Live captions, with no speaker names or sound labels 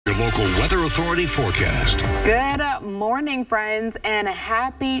local weather authority forecast. Good morning, friends, and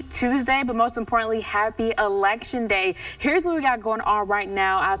happy Tuesday, but most importantly, happy election day. Here's what we got going on right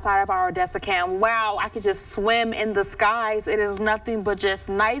now outside of our Odessa cam. Wow, I could just swim in the skies. It is nothing but just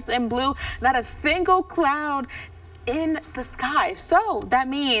nice and blue, not a single cloud in the sky. So that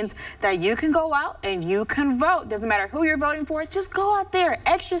means that you can go out and you can vote. Doesn't matter who you're voting for, just go out there,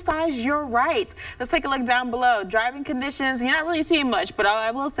 exercise your rights. Let's take a look down below. Driving conditions, you're not really seeing much, but all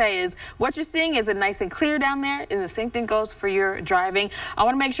I will say is what you're seeing is it nice and clear down there, and the same thing goes for your driving. I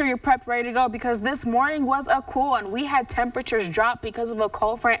want to make sure you're prepped, ready to go, because this morning was a cool one. We had temperatures drop because of a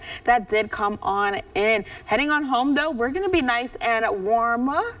cold front that did come on in. Heading on home though, we're going to be nice and warm,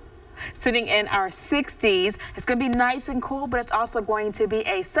 sitting in our 60s. It's going to be nice and cool, but it's also going to be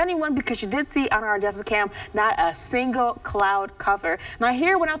a sunny one because you did see on our Odessa cam not a single cloud cover. Now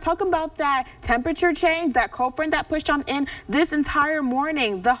here, when I was talking about that temperature change, that cold front that pushed on in this entire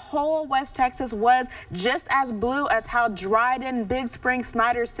morning, the whole West Texas was just as blue as how Dryden, Big Spring,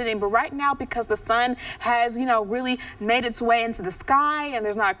 Snyder is sitting. But right now, because the sun has, really made its way into the sky and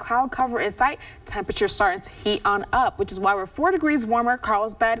there's not a cloud cover in sight, temperature's starting to heat on up, which is why we're 4 degrees warmer,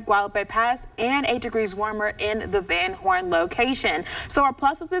 Carlsbad, Guadalupe Pass, and 8 degrees warmer in the Van Horn location. So our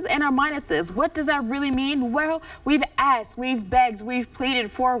pluses and our minuses, what does that really mean? Well, we've asked, we've begged, we've pleaded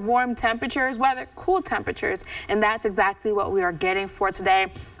for warm temperatures, rather cool temperatures, and that's exactly what we are getting for today.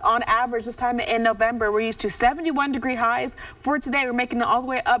 On average, this time in November, we're used to 71-degree highs. For today, we're making it all the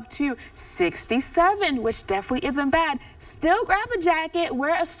way up to 67, which definitely isn't bad. Still grab a jacket,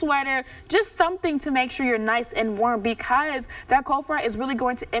 wear a sweater, just something to make sure you're nice and warm, because that cold front is really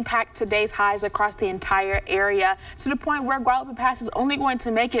going to impact today's highs across the entire area, to the point where Guadalupe Pass is only going to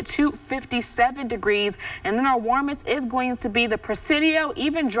make it to 57 degrees. And then our warmest is going to be the Presidio,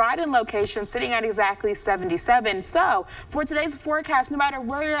 even Dryden location, sitting at exactly 77. So for today's forecast, no matter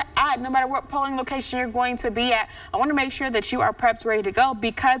where you're at, no matter what polling location you're going to be at, I want to make sure that you are prepped, ready to go,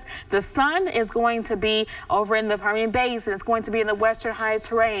 because the sun is going to be over in the Permian Basin. It's going to be in the western high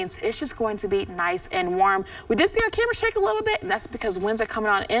terrains. It's just going to be nice and warm. We did see our camera shake a little bit, and that's because winds are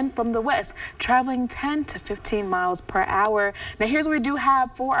coming on in from the west, traveling 10 to 15 miles per hour. Now here's what we do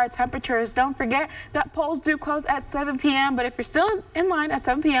have for our temperatures. Don't forget that polls do close at 7 p.m., but if you're still in line at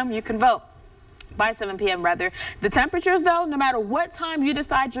 7 p.m., you can vote. By 7 p.m. rather. The temperatures though, no matter what time you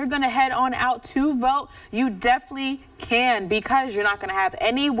decide you're going to head on out to vote, you definitely can, because you're not going to have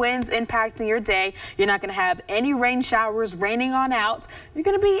any winds impacting your day. You're not going to have any rain showers raining on out. You're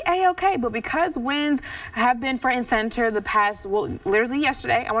going to be a-okay. But because winds have been front and center the past, well, literally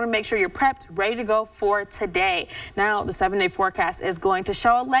yesterday, I want to make sure you're prepped, ready to go for today. Now, the 7-day forecast is going to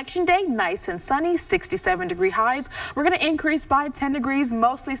show election day nice and sunny, 67-degree highs. We're going to increase by 10 degrees,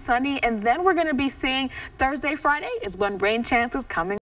 mostly sunny, and then we're going to be seeing Thursday, Friday is when rain chances coming.